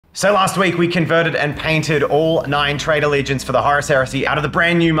So last week we converted and painted all 9 Traitor Legions for the Horus Heresy out of the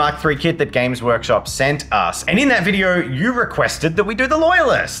brand new Mark III kit that Games Workshop sent us. And in that video, you requested that we do the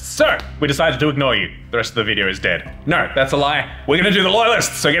Loyalists. So, we decided to ignore you. The rest of the video is dead. No, that's a lie. We're gonna do the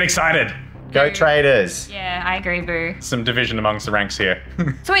Loyalists, so get excited. Go Traitors. Yeah, I agree, boo. Some division amongst the ranks here.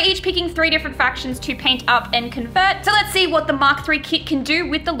 So we're each picking 3 different factions to paint up and convert. So let's see what the Mark III kit can do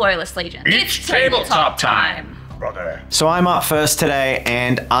with the Loyalist Legion. It's tabletop time. Brother. So I'm up first today,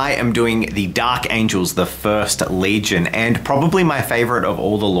 and I am doing the Dark Angels, the first Legion, and probably my favorite of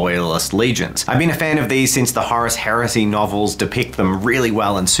all the Loyalist Legions. I've been a fan of these since the Horus Heresy novels depict them really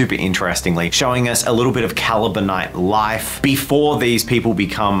well and super interestingly, showing us a little bit of Calibanite life before these people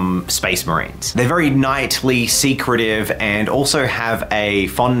become Space Marines. They're very knightly, secretive, and also have a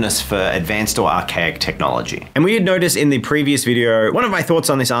fondness for advanced or archaic technology. And we did notice in the previous video, one of my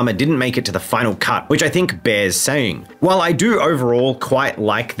thoughts on this armor didn't make it to the final cut, which I think bears saying. While I do overall quite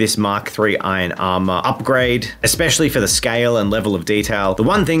like this Mark III iron armor upgrade, especially for the scale and level of detail, the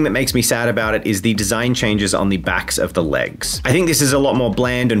one thing that makes me sad about it is the design changes on the backs of the legs. I think this is a lot more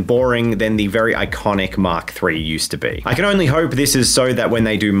bland and boring than the very iconic Mark III used to be. I can only hope this is so that when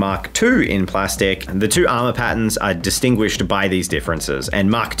they do Mark II in plastic, the 2 armor patterns are distinguished by these differences, and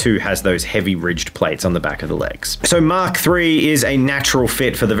Mark II has those heavy ridged plates on the back of the legs. So Mark III is a natural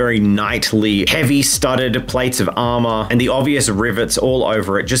fit for the very knightly, heavy studded plates of armor, and the obvious rivets all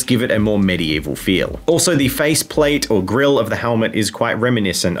over it just give it a more medieval feel. Also, the faceplate or grille of the helmet is quite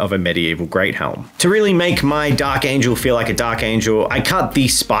reminiscent of a medieval great helm. To really make my Dark Angel feel like a Dark Angel, I cut the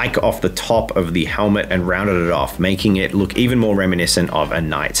spike off the top of the helmet and rounded it off, making it look even more reminiscent of a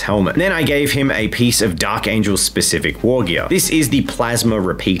knight's helmet. Then I gave him a piece of Dark Angel specific war gear. This is the Plasma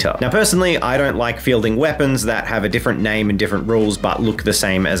Repeater. Now personally, I don't like fielding weapons that have a different name and different rules but look the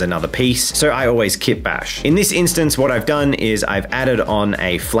same as another piece, so I always kit bash. In this instance, what I've done is I've added on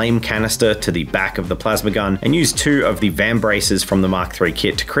a flame canister to the back of the plasma gun and used 2 of the vambraces from the Mark III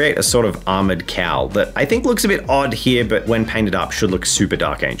kit to create a sort of armored cowl that I think looks a bit odd here, but when painted up should look super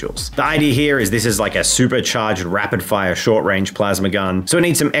Dark Angels. The idea here is this is like a supercharged rapid fire short range plasma gun, so it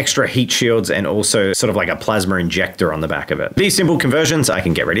needs some extra heat shields and also sort of like a plasma injector on the back of it. These simple conversions I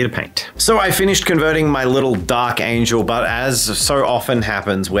can get ready to paint. So I finished converting my little Dark Angel, but as so often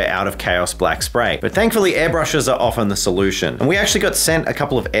happens, we're out of Chaos Black spray. But thankfully airbrushes are often the solution. And we actually got sent a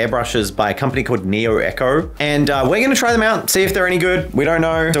couple of airbrushes by a company called Neo Echo, and we're gonna try them out, see if they're any good. We don't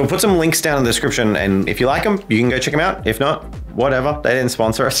know. So we'll put some links down in the description, and if you like them, you can go check them out. If not, whatever, they didn't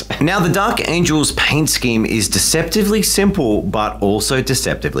sponsor us. Now the Dark Angels paint scheme is deceptively simple, but also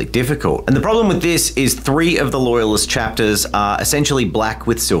deceptively difficult. And the problem with this is 3 of the Loyalist chapters are essentially black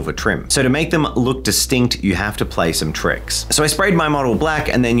with silver trim. So to make them look distinct, you have to play some tricks. So I sprayed my model black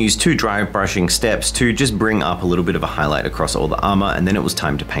and then used 2 dry brushing steps to just bring up a little bit of a highlight across all the armor, and then it was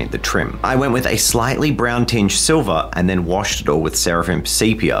time to paint the trim. I went with a slightly brown tinge silver and then washed it all with Seraphim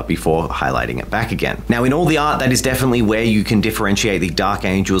Sepia before highlighting it back again. Now in all the art, that is definitely where you can differentiate the Dark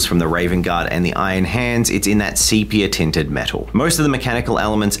Angels from the Raven Guard and the Iron Hands. It's in that sepia tinted metal. Most of the mechanical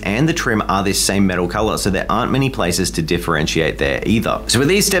elements and the trim are this same metal color, so there aren't many places to differentiate there either. So with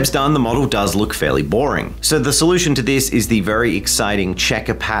these steps done, the model does look fairly boring. So the solution to this is the very exciting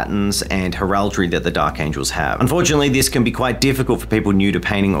checker patterns and heraldry that the Dark Angels have. Unfortunately, this can be quite difficult for people new to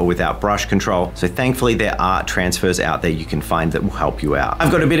painting or without brush control, so thankfully there are transfers out there you can find that will help you out.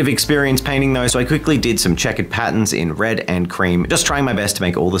 I've got a bit of experience painting though, so I quickly did some checkered patterns in red and cream, just trying my best to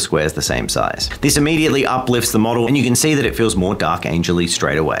make all the squares the same size. This immediately uplifts the model, and you can see that it feels more Dark Angel-y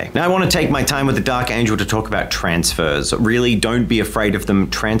straight away. Now I want to take my time with the Dark Angel to talk about transfers. Really, don't be afraid of them.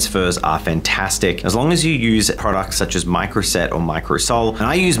 Transfers are fantastic, as long as you use products such as Microset or Microsol, and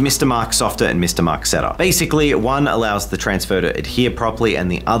I use Mr. Mark Softer and Mr. Mark Setter. Basically, one allows the transfer to adhere properly,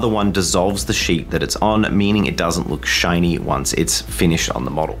 and the other one dissolves the sheet that it's on, meaning it doesn't look shiny once it's finished on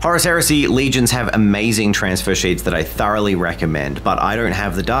the model. Horus Heresy Legions have amazing transfer sheets that I thoroughly recommend, but I don't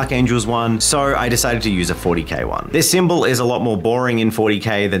have the Dark Angels one, so I decided to use a 40k one. This symbol is a lot more boring in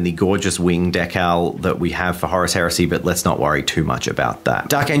 40k than the gorgeous wing decal that we have for Horus Heresy, but let's not worry too much about that.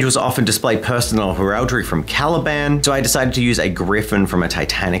 Dark Angels often display personal heraldry from Caliban, so I decided to use a griffin from a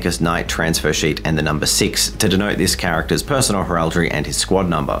Titanicus Knight transfer sheet and the number 6 to denote this character's personal heraldry and his squad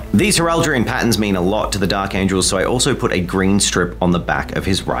number. These heraldry and patterns mean a lot to the Dark Angels, so I also put a green strip on the back of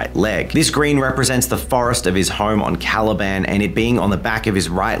his right leg. This green represents the forest of his home on Caliban, Caliban, and it being on the back of his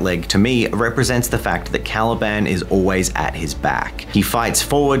right leg to me represents the fact that Caliban is always at his back. He fights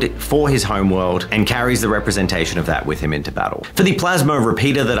forward for his homeworld and carries the representation of that with him into battle. For the plasma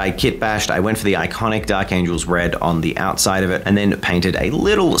repeater that I kit bashed, I went for the iconic Dark Angels red on the outside of it and then painted a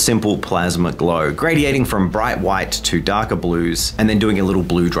little simple plasma glow, gradiating from bright white to darker blues, and then doing a little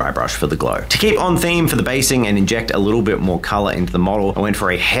blue dry brush for the glow. To keep on theme for the basing and inject a little bit more color into the model, I went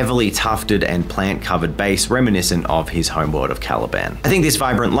for a heavily tufted and plant-covered base reminiscent of his homeworld of Caliban. I think this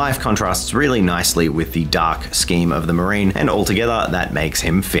vibrant life contrasts really nicely with the dark scheme of the Marine, and altogether that makes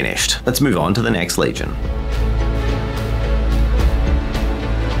him finished. Let's move on to the next Legion.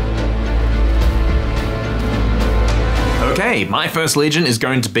 Okay, my first Legion is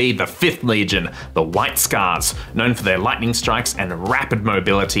going to be the 5th Legion, the White Scars, known for their lightning strikes and rapid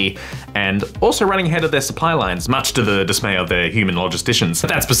mobility, and also running ahead of their supply lines, much to the dismay of their human logisticians. But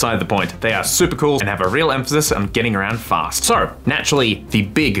that's beside the point. They are super cool and have a real emphasis on getting around fast. So, naturally, the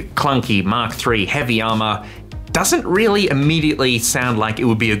big, clunky Mark III heavy armor doesn't really immediately sound like it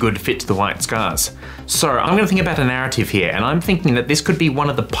would be a good fit to the White Scars. So I'm gonna think about a narrative here, and I'm thinking that this could be one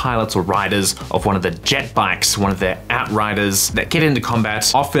of the pilots or riders of one of the jet bikes, one of their outriders that get into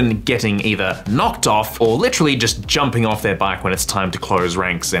combat, often getting either knocked off or literally just jumping off their bike when it's time to close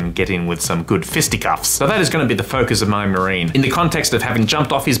ranks and get in with some good fisticuffs. So that is gonna be the focus of my Marine. In the context of having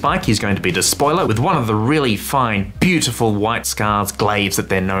jumped off his bike, he's going to be the spoiler with one of the really fine, beautiful White Scars glaives that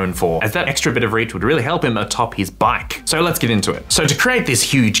they're known for, as that extra bit of reach would really help him atop his bike. So let's get into it. So to create this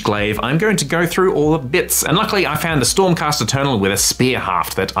huge glaive, I'm going to go through all the bits, and luckily I found a Stormcast Eternal with a spear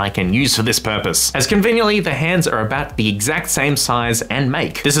haft that I can use for this purpose, as conveniently the hands are about the exact same size and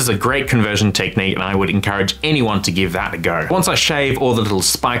make. This is a great conversion technique, and I would encourage anyone to give that a go. Once I shave all the little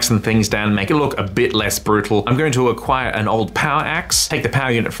spikes and things down and make it look a bit less brutal, I'm going to acquire an old power axe, take the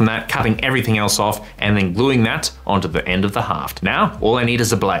power unit from that, cutting everything else off, and then gluing that onto the end of the haft. Now, all I need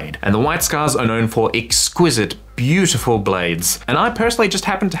is a blade, and the White Scars are known for exquisite, beautiful blades. And I personally just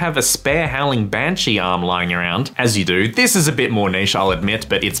happen to have a spare Howling Banshee arm lying around. As you do, this is a bit more niche, I'll admit,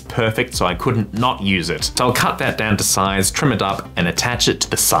 but it's perfect, so I couldn't not use it. So I'll cut that down to size, trim it up, and attach it to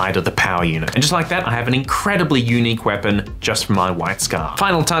the side of the power unit. And just like that, I have an incredibly unique weapon just for my White Scar.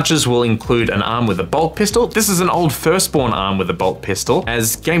 Final touches will include an arm with a bolt pistol. This is an old Firstborn arm with a bolt pistol.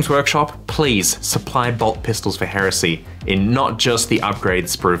 As Games Workshop, please supply bolt pistols for Heresy in not just the upgrade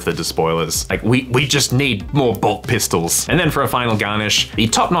sprue for the despoilers. Like, we just need more bolt pistols. And then for a final garnish, the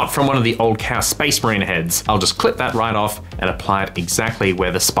top knot from one of the old Chaos Space Marine heads. I'll just clip that right off and apply it exactly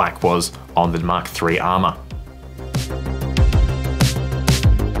where the spike was on the Mark III armor.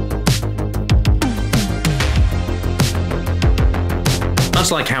 Much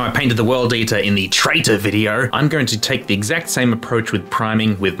like how I painted the World Eater in the Traitor video, I'm going to take the exact same approach with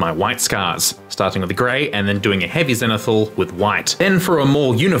priming with my White Scars, starting with the grey and then doing a heavy zenithal with white. Then for a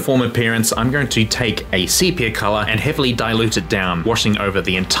more uniform appearance, I'm going to take a sepia colour and heavily dilute it down, washing over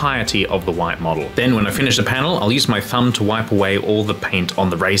the entirety of the white model. Then when I finish the panel, I'll use my thumb to wipe away all the paint on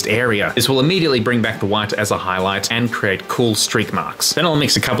the raised area. This will immediately bring back the white as a highlight and create cool streak marks. Then I'll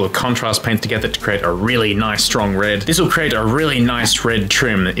mix a couple of contrast paints together to create a really nice strong red. This will create a really nice red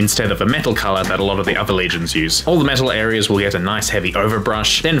trim instead of a metal color that a lot of the other legions use. All the metal areas will get a nice heavy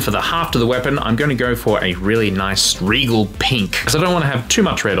overbrush. Then for the haft of the weapon, I'm going to go for a really nice regal pink, because I don't want to have too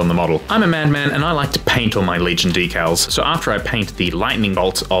much red on the model. I'm a madman and I like to paint all my legion decals. So after I paint the lightning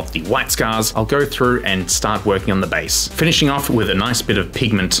bolt of the White Scars, I'll go through and start working on the base, finishing off with a nice bit of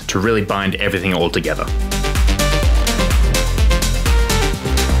pigment to really bind everything all together.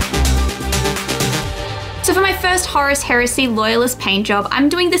 So for my first Horus Heresy Loyalist paint job, I'm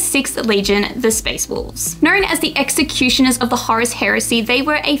doing the 6th Legion, the Space Wolves. Known as the executioners of the Horus Heresy, they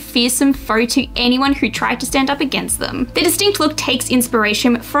were a fearsome foe to anyone who tried to stand up against them. Their distinct look takes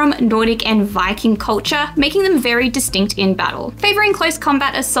inspiration from Nordic and Viking culture, making them very distinct in battle, favoring close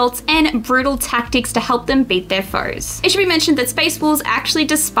combat assaults and brutal tactics to help them beat their foes. It should be mentioned that Space Wolves actually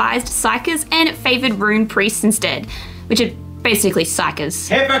despised Psykers and favored rune priests instead, which are basically Psykers.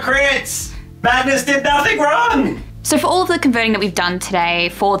 Hypocrites! Madness did nothing wrong! So for all of the converting that we've done today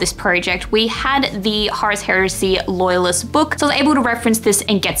for this project, we had the Horus Heresy Loyalist book, so I was able to reference this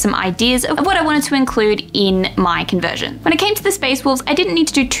and get some ideas of what I wanted to include in my conversion. When it came to the Space Wolves, I didn't need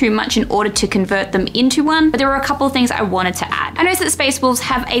to do too much in order to convert them into one, but there were a couple of things I wanted to add. I noticed that the Space Wolves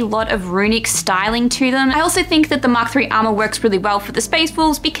have a lot of runic styling to them. I also think that the Mark III armor works really well for the Space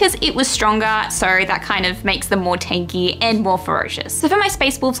Wolves because it was stronger, so that kind of makes them more tanky and more ferocious. So for my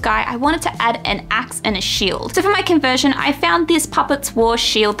Space Wolves guy, I wanted to add an axe and a shield. So for my conversion, I found this Puppets War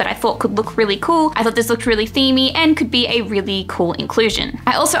shield that I thought could look really cool. I thought this looked really themey and could be a really cool inclusion.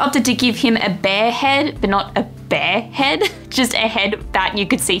 I also opted to give him a bear head, but not a bare head, just a head that you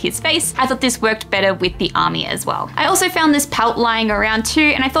could see his face. I thought this worked better with the army as well. I also found this pelt lying around too,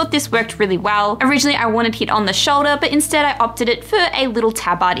 and I thought this worked really well. Originally I wanted it on the shoulder, but instead I opted it for a little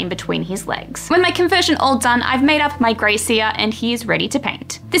tabard in between his legs. With my conversion all done, I've made up my Grey Seer and he is ready to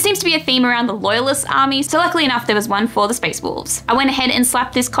paint. There seems to be a theme around the Loyalist army, so luckily enough there was one for the Space Wolves. I went ahead and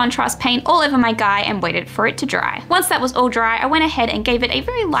slapped this contrast paint all over my guy and waited for it to dry. Once that was all dry, I went ahead and gave it a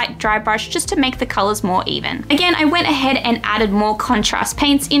very light dry brush just to make the colors more even. Again, I went ahead and added more contrast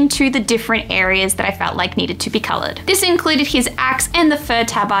paints into the different areas that I felt like needed to be colored. This included his axe and the fur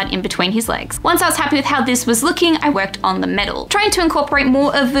tabard in between his legs. Once I was happy with how this was looking, I worked on the metal, trying to incorporate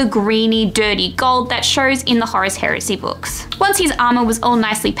more of the greeny, dirty gold that shows in the Horus Heresy books. Once his armor was all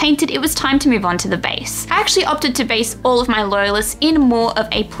nicely painted, it was time to move on to the base. I actually opted to base all of my Loyalists in more of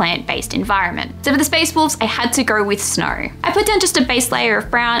a plant-based environment. So for the Space Wolves, I had to go with snow. I put down just a base layer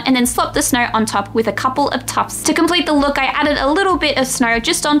of brown and then slopped the snow on top with a couple of tufts. To complete the look, I added a little bit of snow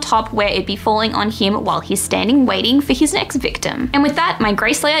just on top where it'd be falling on him while he's standing waiting for his next victim. And with that, my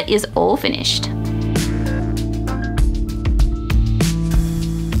Grey Slayer is all finished.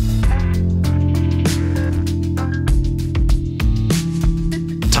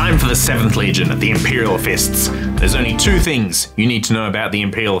 Time for the 7th Legion, the Imperial Fists. There's only two things you need to know about the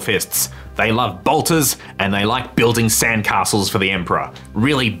Imperial Fists. They love bolters, and they like building sandcastles for the Emperor.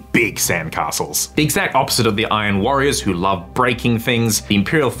 Really big sandcastles. The exact opposite of the Iron Warriors, who love breaking things, the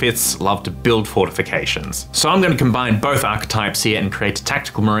Imperial Fists love to build fortifications. So I'm going to combine both archetypes here and create a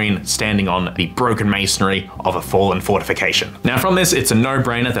tactical marine standing on the broken masonry of a fallen fortification. Now from this, it's a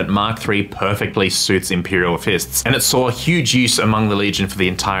no-brainer that Mark III perfectly suits Imperial Fists, and it saw huge use among the Legion for the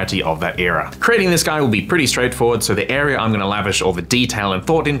entirety of that era. Creating this guy will be pretty straightforward, so the area I'm going to lavish all the detail and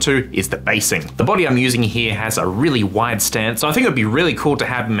thought into is the basing. The body I'm using here has a really wide stance, so I think it would be really cool to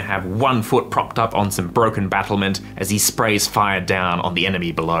have him have one foot propped up on some broken battlement as he sprays fire down on the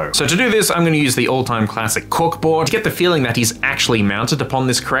enemy below. So to do this, I'm going to use the all-time classic corkboard to get the feeling that he's actually mounted upon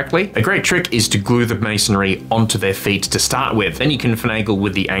this correctly. A great trick is to glue the masonry onto their feet to start with, then you can finagle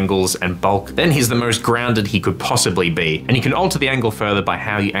with the angles and bulk. Then he's the most grounded he could possibly be, and you can alter the angle further by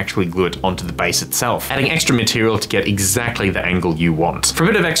how you actually glue it onto the base itself, adding extra material to get exactly the angle you want. For a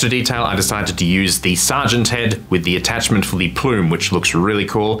bit of extra detail, I decided to use the Sergeant head with the attachment for the plume, which looks really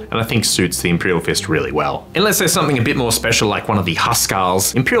cool and I think suits the Imperial Fist really well. Unless there's something a bit more special like one of the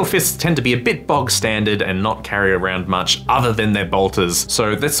Huskars, Imperial Fists tend to be a bit bog standard and not carry around much other than their bolters,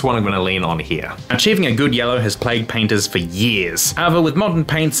 so that's what I'm going to lean on here. Achieving a good yellow has plagued painters for years. However, with modern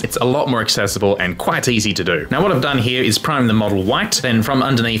paints, it's a lot more accessible and quite easy to do. Now what I've done here is prime the model white, then from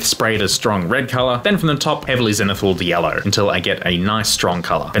underneath sprayed a strong red color, then from the top heavily zenithal the yellow until I get a nice strong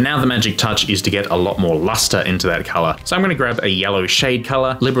color. But now the magic touch is to get a lot more luster into that color. So I'm going to grab a yellow shade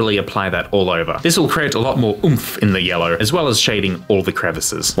color, liberally apply that all over. This will create a lot more oomph in the yellow, as well as shading all the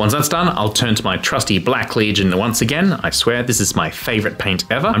crevices. Once that's done, I'll turn to my trusty Black Legion once again. I swear this is my favorite paint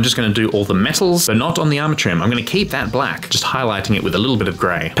ever. I'm just going to do all the metals, but not on the armor trim. I'm going to keep that black, just highlighting it with a little bit of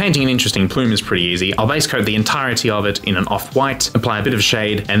gray. Painting an interesting plume is pretty easy. I'll base coat the entirety of it in an off-white, apply a bit of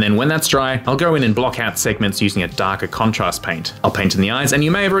shade, and then when that's dry, I'll go in and block out segments using a darker contrast paint. I'll paint in the eyes, and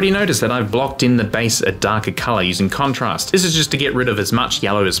you may have already noticed that I've blocked in the base a darker color using contrast. This is just to get rid of as much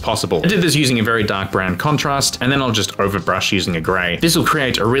yellow as possible. I did this using a very dark brown contrast, and then I'll just overbrush using a gray. This will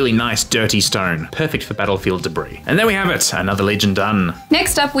create a really nice dirty stone, perfect for battlefield debris. And there we have it, another Legion done.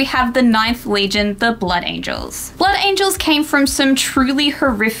 Next up we have the 9th Legion, the Blood Angels. Blood Angels came from some truly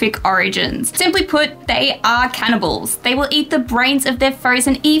horrific origins. Simply put, they are cannibals. They will eat the brains of their foes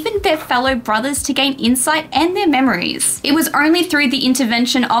and even their fellow brothers to gain insight and their memories. It was only through the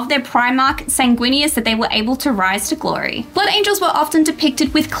intervention of their Primarch, Sanguinius, that they were able to rise to glory. Blood Angels were often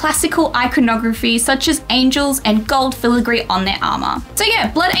depicted with classical iconography such as angels and gold filigree on their armor. So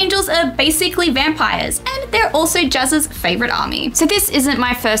yeah, Blood Angels are basically vampires, and they're also Jazz's favorite army. So this isn't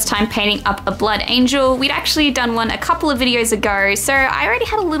my first time painting up a Blood Angel. We'd actually done one a couple of videos ago, so I already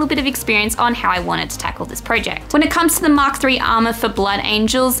had a little bit of experience on how I wanted to tackle this project. When it comes to the Mark III armor for Blood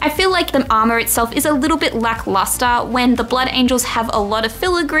Angels, I feel like the armor itself is a little bit lackluster when the Blood Angels have a lot of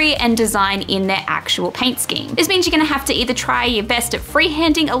filigree and design in their actual paint scheme. This means you're going to have to either try your best at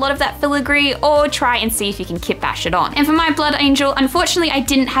freehanding a lot of that filigree or try and see if you can kit bash it on. And for my Blood Angel, unfortunately I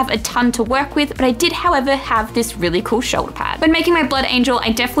didn't have a ton to work with, but I did however have this really cool shoulder pad. When making my Blood Angel,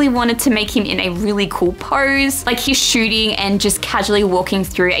 I definitely wanted to make him in a really cool pose, like he's shooting and just casually walking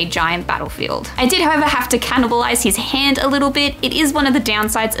through a giant battlefield. I did however have to cannibalize his hand a little bit. It is one of the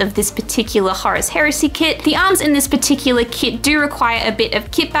downsides of this particular Horus Heresy kit. The arms in this particular kit do require a bit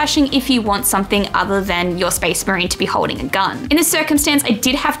of kit bash bashing if you want something other than your Space Marine to be holding a gun. In this circumstance, I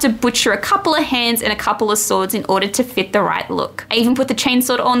did have to butcher a couple of hands and a couple of swords in order to fit the right look. I even put the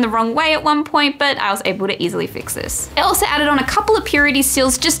chainsword on the wrong way at one point, but I was able to easily fix this. I also added on a couple of purity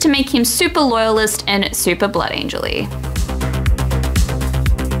seals just to make him super loyalist and super blood angel-y.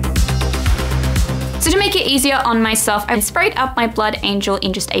 So to make it easier on myself, I sprayed up my Blood Angel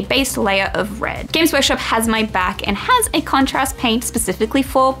in just a base layer of red. Games Workshop has my back and has a contrast paint specifically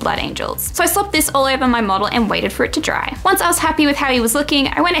for Blood Angels. So I slopped this all over my model and waited for it to dry. Once I was happy with how he was looking,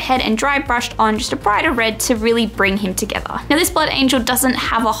 I went ahead and dry brushed on just a brighter red to really bring him together. Now this Blood Angel doesn't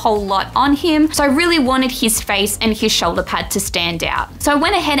have a whole lot on him, so I really wanted his face and his shoulder pad to stand out. So I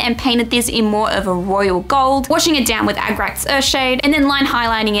went ahead and painted this in more of a royal gold, washing it down with Agrax Earthshade, and then line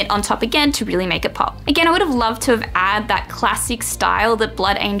highlighting it on top again to really make it pop. Again, I would have loved to have added that classic style that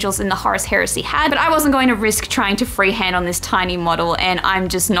Blood Angels in the Horus Heresy had, but I wasn't going to risk trying to freehand on this tiny model, and I'm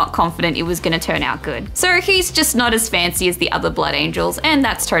just not confident it was going to turn out good. So he's just not as fancy as the other Blood Angels, and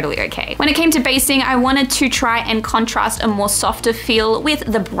that's totally okay. When it came to basing, I wanted to try and contrast a more softer feel with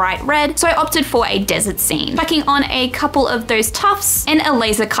the bright red, so I opted for a desert scene, packing on a couple of those tufts and a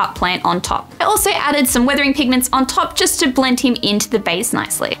laser cut plant on top. I also added some weathering pigments on top just to blend him into the base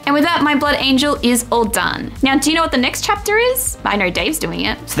nicely. And with that, my Blood Angel is all done. Now, do you know what the next chapter is? I know Dave's doing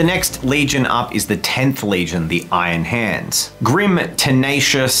it. So the next Legion up is the 10th Legion, the Iron Hands. Grim,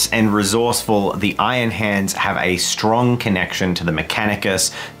 tenacious, and resourceful, the Iron Hands have a strong connection to the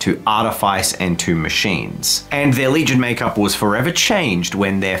Mechanicus, to Artifice, and to machines. And their Legion makeup was forever changed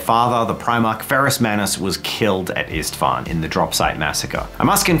when their father, the Primarch Ferrus Manus, was killed at Istvan in the Drop Site Massacre. I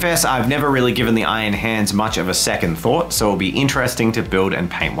must confess, I've never really given the Iron Hands much of a second thought, so it'll be interesting to build and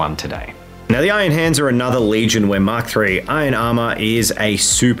paint one today. Now the Iron Hands are another Legion where Mark III Iron Armor is a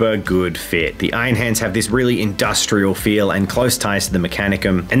super good fit. The Iron Hands have this really industrial feel and close ties to the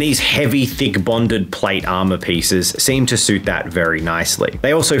Mechanicum, and these heavy, thick bonded plate armor pieces seem to suit that very nicely.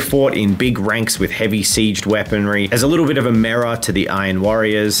 They also fought in big ranks with heavy sieged weaponry as a little bit of a mirror to the Iron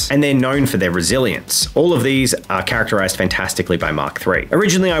Warriors, and they're known for their resilience. All of these are characterized fantastically by Mark III.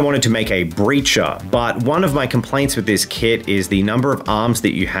 Originally I wanted to make a Breacher, but one of my complaints with this kit is the number of arms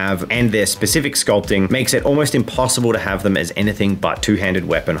that you have and their specific sculpting makes it almost impossible to have them as anything but two-handed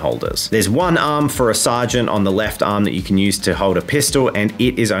weapon holders. There's one arm for a sergeant on the left arm that you can use to hold a pistol, and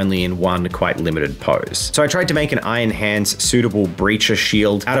it is only in one quite limited pose. So I tried to make an Iron Hands suitable Breacher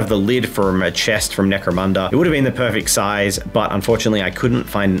shield out of the lid from a chest from Necromunda. It would have been the perfect size, but unfortunately I couldn't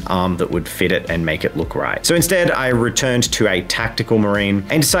find an arm that would fit it and make it look right. So instead I returned to a Tactical Marine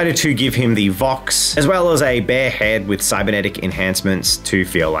and decided to give him the Vox, as well as a bare head with cybernetic enhancements to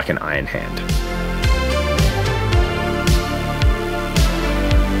feel like an Iron Hand.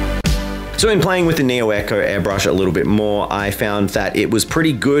 So in playing with the Neo Echo airbrush a little bit more, I found that it was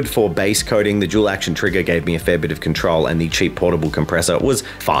pretty good for base coating. The dual action trigger gave me a fair bit of control, and the cheap portable compressor was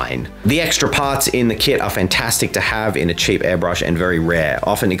fine. The extra parts in the kit are fantastic to have in a cheap airbrush and very rare.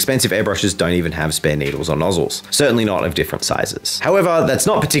 Often expensive airbrushes don't even have spare needles or nozzles, certainly not of different sizes. However, that's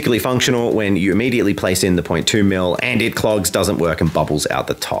not particularly functional when you immediately place in the 0.2mm and it clogs, doesn't work, and bubbles out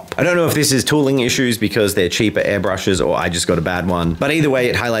the top. I don't know if this is tooling issues because they're cheaper airbrushes or I just got a bad one, but either way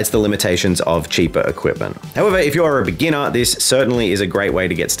it highlights the limitations of cheaper equipment. However, if you're a beginner, this certainly is a great way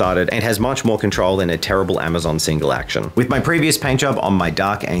to get started and has much more control than a terrible Amazon single action. With my previous paint job on my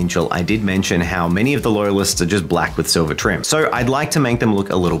Dark Angel, I did mention how many of the loyalists are just black with silver trim, so I'd like to make them look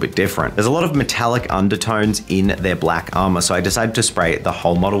a little bit different. There's a lot of metallic undertones in their black armor, so I decided to spray the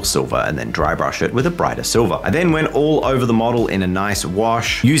whole model silver and then dry brush it with a brighter silver. I then went all over the model in a nice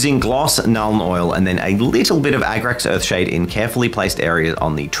wash using gloss Nuln Oil and then a little bit of Agrax Earthshade in carefully placed areas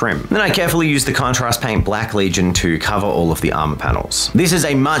on the trim. Then I carefully used the contrast paint Black Legion to cover all of the armor panels. This is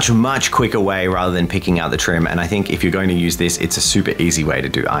a much quicker way rather than picking out the trim, and I think if you're going to use this, it's a super easy way to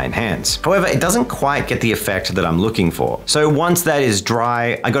do Iron Hands. However, it doesn't quite get the effect that I'm looking for. So once that is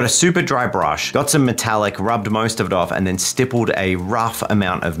dry, I got a super dry brush, got some metallic, rubbed most of it off, and then stippled a rough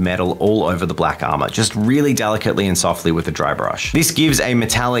amount of metal all over the black armor, just really delicately and softly with a dry brush. This gives a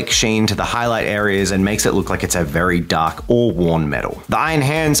metallic sheen to the highlight areas and makes it look like it's a very dark or worn metal. The Iron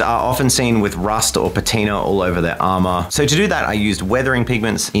Hands are often seen with rust or patina all over their armor. So to do that, I used weathering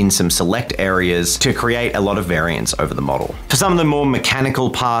pigments in some select areas to create a lot of variance over the model. For some of the more mechanical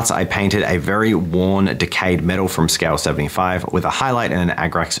parts, I painted a very worn, decayed metal from scale 75 with a highlight and an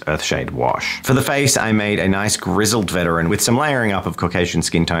Agrax Earthshade wash. For the face, I made a nice grizzled veteran with some layering up of Caucasian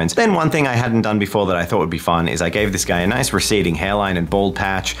skin tones. Then one thing I hadn't done before that I thought would be fun is I gave this guy a nice receding hairline and bald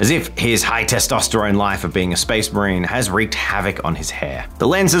patch, as if his high testosterone life of being a space marine has wreaked havoc on his hair. The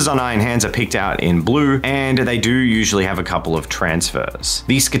lenses on Iron hands are picked out in blue, and they do usually have a couple of transfers.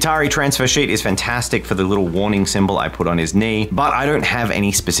 The Skitarii transfer sheet is fantastic for the little warning symbol I put on his knee, but I don't have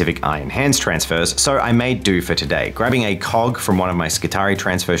any specific Iron Hands transfers, so I made do for today, grabbing a cog from one of my Skitarii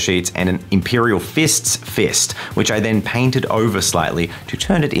transfer sheets and an Imperial Fist's fist, which I then painted over slightly to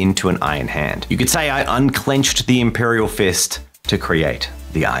turn it into an Iron Hand. You could say I unclenched the Imperial Fist to create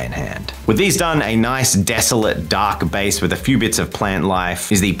the Iron Hand. With these done, a nice desolate dark base with a few bits of plant life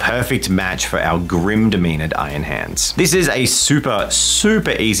is the perfect match for our grim demeanored Iron Hands. This is a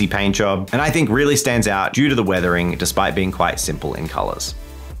super easy paint job, and I think really stands out due to the weathering despite being quite simple in colors.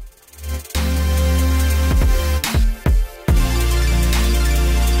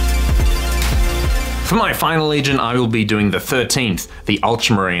 For my final legion, I will be doing the 13th, the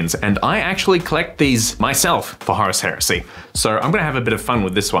Ultramarines, and I actually collect these myself for Horus Heresy, so I'm gonna have a bit of fun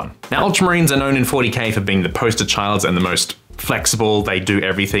with this one. Now, Ultramarines are known in 40k for being the poster childs and the most flexible. They do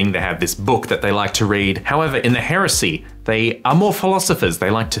everything. They have this book that they like to read. However, in the Heresy, they are more philosophers.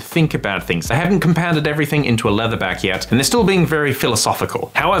 They like to think about things. They haven't compounded everything into a leatherback yet, and they're still being very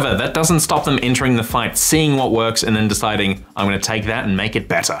philosophical. However, that doesn't stop them entering the fight, seeing what works, and then deciding, I'm going to take that and make it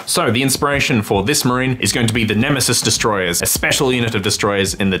better. So the inspiration for this Marine is going to be the Nemesis Destroyers, a special unit of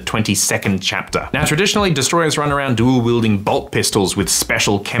destroyers in the 22nd chapter. Now, traditionally, destroyers run around dual-wielding bolt pistols with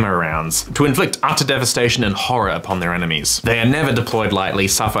special chemo rounds to inflict utter devastation and horror upon their enemies. They are never deployed lightly,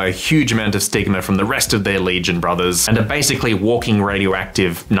 suffer a huge amount of stigma from the rest of their Legion brothers, and are basically walking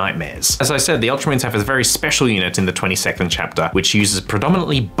radioactive nightmares. As I said, the Ultramarines have a very special unit in the 22nd chapter, which uses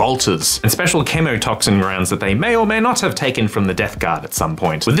predominantly bolters and special chemotoxin rounds that they may or may not have taken from the Death Guard at some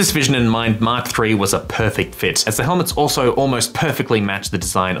point. With this vision in mind, Mark III was a perfect fit, as the helmets also almost perfectly match the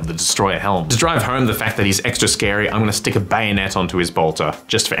design of the Destroyer helm. To drive home the fact that he's extra scary, I'm going to stick a bayonet onto his bolter,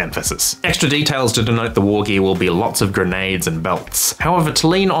 just for emphasis. Extra details to denote the war gear will be lots of grenades and belts. However, to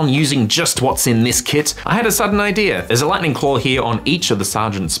lean on using just what's in this kit, I had a sudden idea. There's a lightning claw here on each of the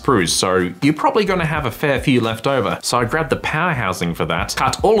sergeant's sprues, so you're probably going to have a fair few left over. So I grabbed the power housing for that,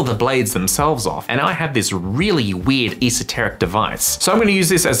 cut all of the blades themselves off, and I have this really weird esoteric device. So I'm going to use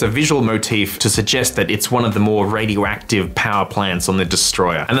this as a visual motif to suggest that it's one of the more radioactive power plants on the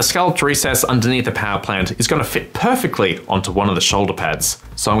destroyer. And the sculpt recess underneath the power plant is going to fit perfectly onto one of the shoulder pads.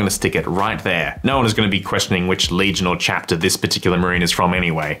 So I'm going to stick it right there. No one is going to be questioning which legion or chapter this particular Marine is from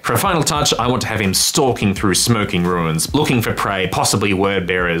anyway. For a final touch, I want to have him stalking through smoking ruins, looking for prey, possibly word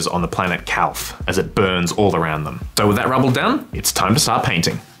bearers on the planet Calth, as it burns all around them. So with that rubble done, it's time to start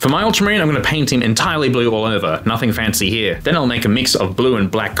painting. For my Ultramarine, I'm going to paint him entirely blue all over, nothing fancy here. Then I'll make a mix of blue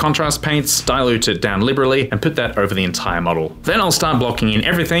and black contrast paints, dilute it down liberally, and put that over the entire model. Then I'll start blocking in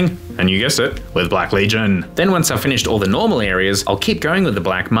everything, and you guessed it, with Black Legion. Then once I've finished all the normal areas, I'll keep going with the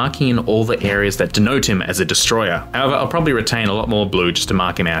black, marking in all the areas that denote him as a destroyer. However, I'll probably retain a lot more blue just to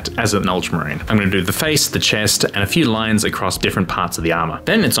mark him out as an Ultramarine. I'm going to do the face, the chest, and a few lines across different parts of the armor.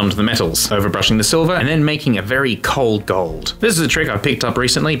 Then it's onto the metals, overbrushing the silver, and then making a very cold gold. This is a trick I picked up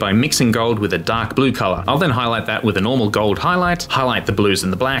recently by mixing gold with a dark blue color. I'll then highlight that with a normal gold highlight the blues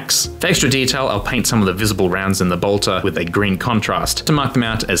and the blacks. For extra detail, I'll paint some of the visible rounds in the bolter with a green contrast to mark them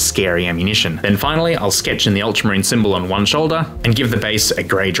out as scary ammunition. Then finally, I'll sketch in the Ultramarine symbol on one shoulder and give the base a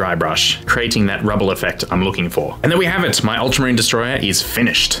grey dry brush, creating that rubble effect I'm looking for. And there we have it, my Ultramarine destroyer is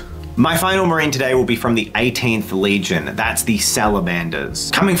finished. My final Marine today will be from the 18th Legion. That's the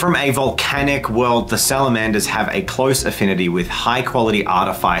Salamanders. Coming from a volcanic world, the Salamanders have a close affinity with high quality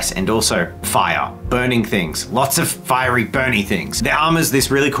artifice and also fire. Burning things. Lots of fiery, burny things. Their armor's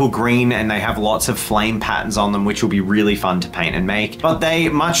this really cool green and they have lots of flame patterns on them, which will be really fun to paint and make. But they,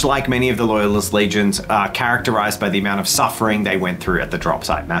 much like many of the Loyalist Legions, are characterized by the amount of suffering they went through at the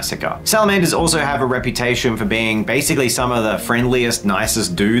Dropsite Massacre. Salamanders also have a reputation for being basically some of the friendliest,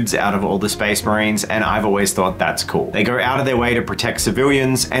 nicest dudes out of all the Space Marines, and I've always thought that's cool. They go out of their way to protect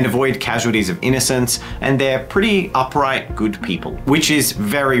civilians and avoid casualties of innocence, and they're pretty upright, good people, which is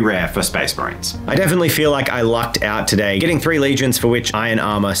very rare for Space Marines. I definitely feel like I lucked out today, getting 3 legions for which iron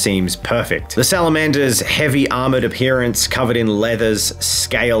armor seems perfect. The Salamanders' heavy armored appearance, covered in leathers,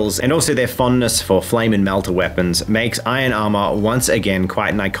 scales, and also their fondness for flame and melter weapons makes iron armor once again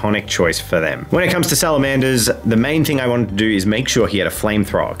quite an iconic choice for them. When it comes to Salamanders, the main thing I wanted to do is make sure he had a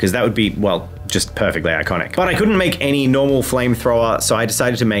flamethrower, because that would be, well, just perfectly iconic. But I couldn't make any normal flamethrower, so I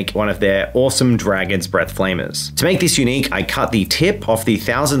decided to make one of their awesome Dragon's Breath flamers. To make this unique, I cut the tip off the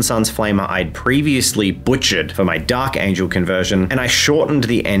Thousand Suns flamer I'd previously butchered for my Dark Angel conversion, and I shortened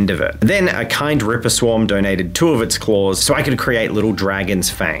the end of it. Then a kind Ripper Swarm donated 2 of its claws so I could create little dragon's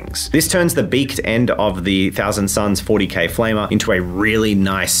fangs. This turns the beaked end of the Thousand Suns 40k flamer into a really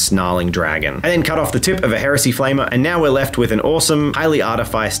nice snarling dragon. I then cut off the tip of a Heresy flamer, and now we're left with an awesome, highly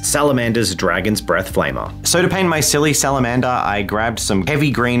artificed Salamander's Dragon's Breath flamer. So to paint my silly salamander, I grabbed some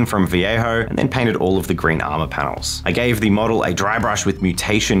heavy green from Viejo and then painted all of the green armor panels. I gave the model a dry brush with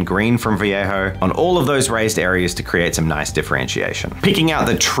mutation green from Viejo on all of those raised areas to create some nice differentiation. Picking out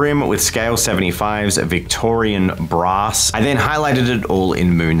the trim with scale 75's Victorian brass, I then highlighted it all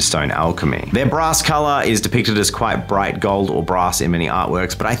in Moonstone Alchemy. Their brass color is depicted as quite bright gold or brass in many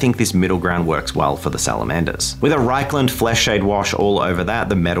artworks, but I think this middle ground works well for the salamanders. With a Reichland flesh shade wash all over that,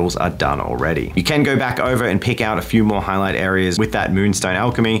 the metals are done already. You can go back over and pick out a few more highlight areas with that Moonstone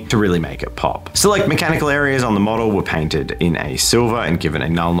Alchemy to really make it pop. Select mechanical areas on the model were painted in a silver and given a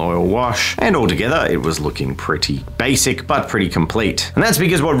Nuln Oil wash, and altogether it was looking pretty basic but pretty complete. And that's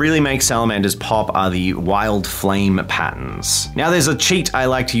because what really makes salamanders pop are the wild flame patterns. Now there's a cheat I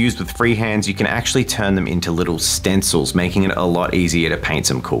like to use with freehands. You can actually turn them into little stencils, making it a lot easier to paint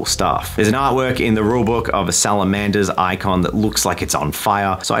some cool stuff. There's an artwork in the rulebook of a salamander's icon that looks like it's on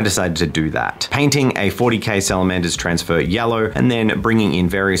fire, so I decided to do that. Painting a 40k salamander's transfer yellow and then bringing in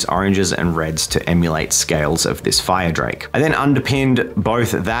various oranges and reds to emulate scales of this fire drake. I then underpinned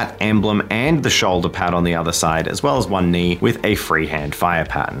both that emblem and the shoulder pad on the other side, as well as one knee, with a freehand fire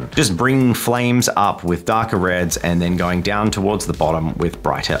pattern. Just bringing flames up with darker reds and then going down towards the bottom with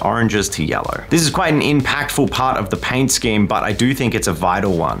brighter oranges to yellow. This is quite an impactful part of the paint scheme, but I do think it's a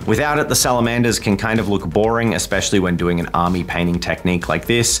vital one. Without it, the salamanders can kind of look boring, especially when doing an army painting technique like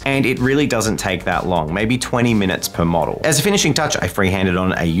this, and it really doesn't take that long, maybe 20 minutes per model. As a finishing touch, I freehanded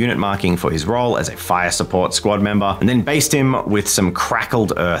on a unit marking for his role as a fire support squad member, and then based him with some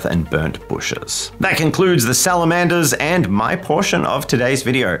crackled earth and burnt bushes. That concludes the salamanders and my portion of today's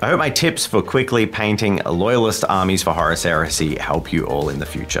video. I hope my tips for quickly painting loyalist armies for Horus Heresy help you all in the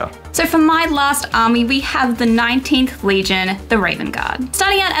future. So for my last army, we have the 19th Legion, the Raven Guard.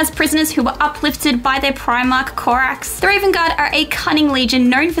 Starting out as prisoners who were uplifted by their Primarch Corax, the Raven Guard are a cunning legion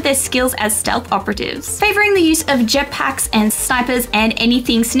known for their skills as stealth operatives. Favoring the use of jetpacks and snipers and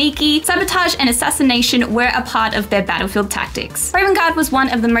anything sneaky, sabotage and assassination were a part of their battlefield tactics. Raven Guard was one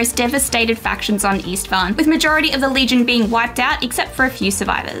of the most devastated factions on Eastvarn, with majority of the Legion being wiped out except for a few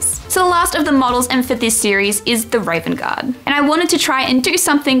survivors. So the last of the models and for this series is the Raven Guard. And I wanted to try and do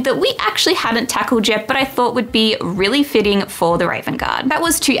something that we actually hadn't tackled yet, but I thought would be really fitting for the Raven Guard. That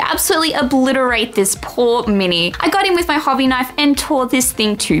was to absolutely obliterate this poor mini. I got in with my hobby knife and tore this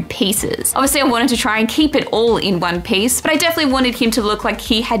thing to pieces. Obviously I wanted to try and keep it all in one piece, but I definitely wanted him to look like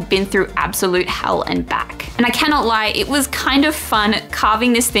he had been through absolute hell and back. And I cannot lie, it was kind of fun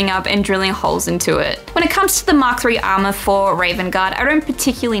carving this thing up and drilling holes into it. When it comes to the Mark III armor for Raven Guard, I don't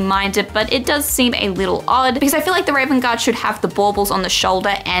particularly mind it, but it does seem a little odd because I feel like the Raven Guard should have the baubles on the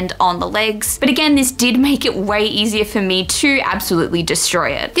shoulder and on the legs. But again, this did make it way easier for me to absolutely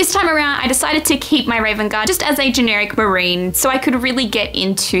destroy it. This time around, I decided to keep my Raven Guard just as a generic marine so I could really get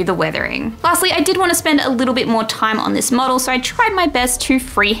into the weathering. Lastly, I did want to spend a little bit more time on this model, so I tried my best to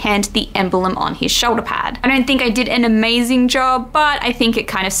freehand the emblem on his shoulder pad. I don't think I did an amazing job, but I think it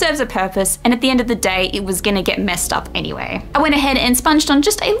kind of serves a purpose, and at the end of the day, it was gonna get messed up anyway. I went ahead and sponged on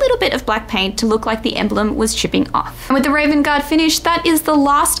just a little bit of black paint to look like the emblem was chipping off. And with the Raven Guard finished, that is the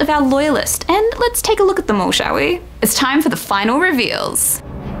last of our loyalists, and let's take a look at them all, shall we? It's time for the final reveals.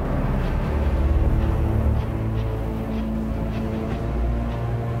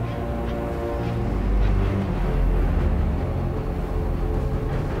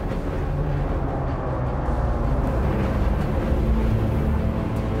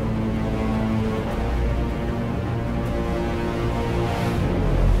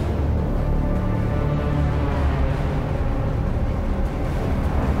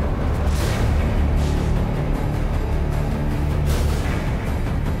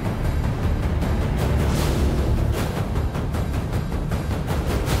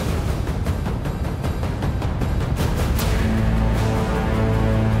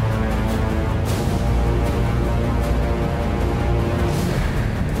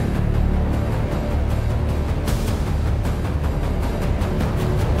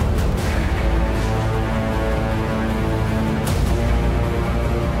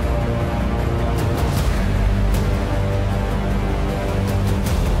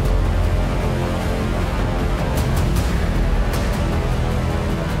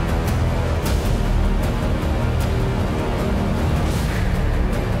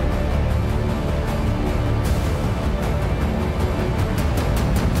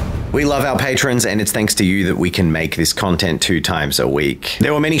 We love our patrons, and it's thanks to you that we can make this content 2 times a week.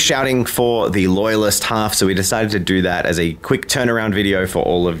 There were many shouting for the loyalist half, so we decided to do that as a quick turnaround video for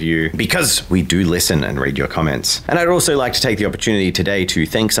all of you, because we do listen and read your comments. And I'd also like to take the opportunity today to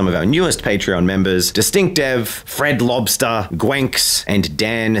thank some of our newest Patreon members, Distinct Dev, Fred Lobster, Gwenks, and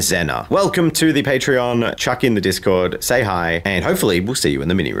Dan Zenner. Welcome to the Patreon, chuck in the Discord, say hi, and hopefully we'll see you in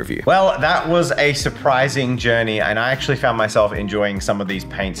the mini review. Well, that was a surprising journey, and I actually found myself enjoying some of these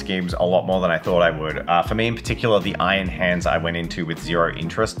paint schemes a lot more than I thought I would. For me in particular, the Iron Hands I went into with 0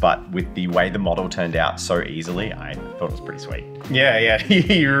 interest, but with the way the model turned out so easily, I thought it was pretty sweet. Yeah,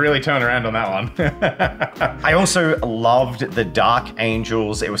 you really turned around on that one. I also loved the Dark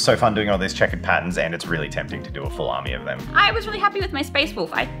Angels. It was so fun doing all these checkered patterns, and it's really tempting to do a full army of them. I was really happy with my Space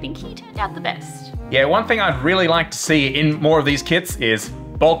Wolf. I think he turned out the best. Yeah, one thing I'd really like to see in more of these kits is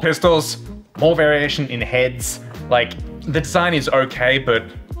bolt pistols, more variation in heads. Like, the design is okay, but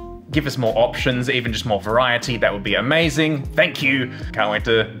give us more options, even just more variety. That would be amazing. Thank you. Can't wait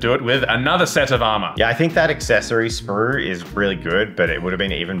to do it with another set of armor. Yeah, I think that accessory sprue is really good, but it would have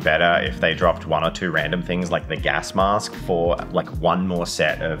been even better if they dropped 1 or 2 random things like the gas mask for like 1 more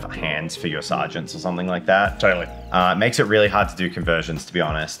set of hands for your sergeants or something like that. Totally. Makes it really hard to do conversions, to be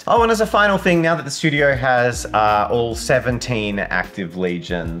honest. Oh, and as a final thing, now that the studio has all 17 active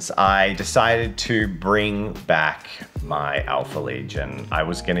legions, I decided to bring back my Alpha Legion. I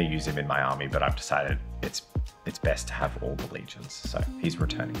was gonna use him in my army, but I've decided it's best to have all the legions, so he's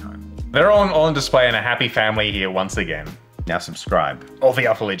returning home. They're all on display in a happy family here once again. Now subscribe. All the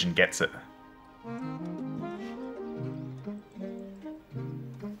Alpha Legion gets it.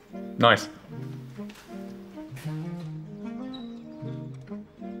 Nice.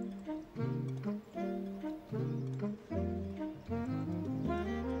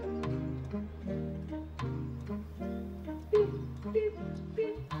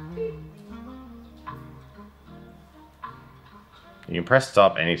 You can press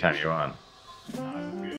stop anytime you want.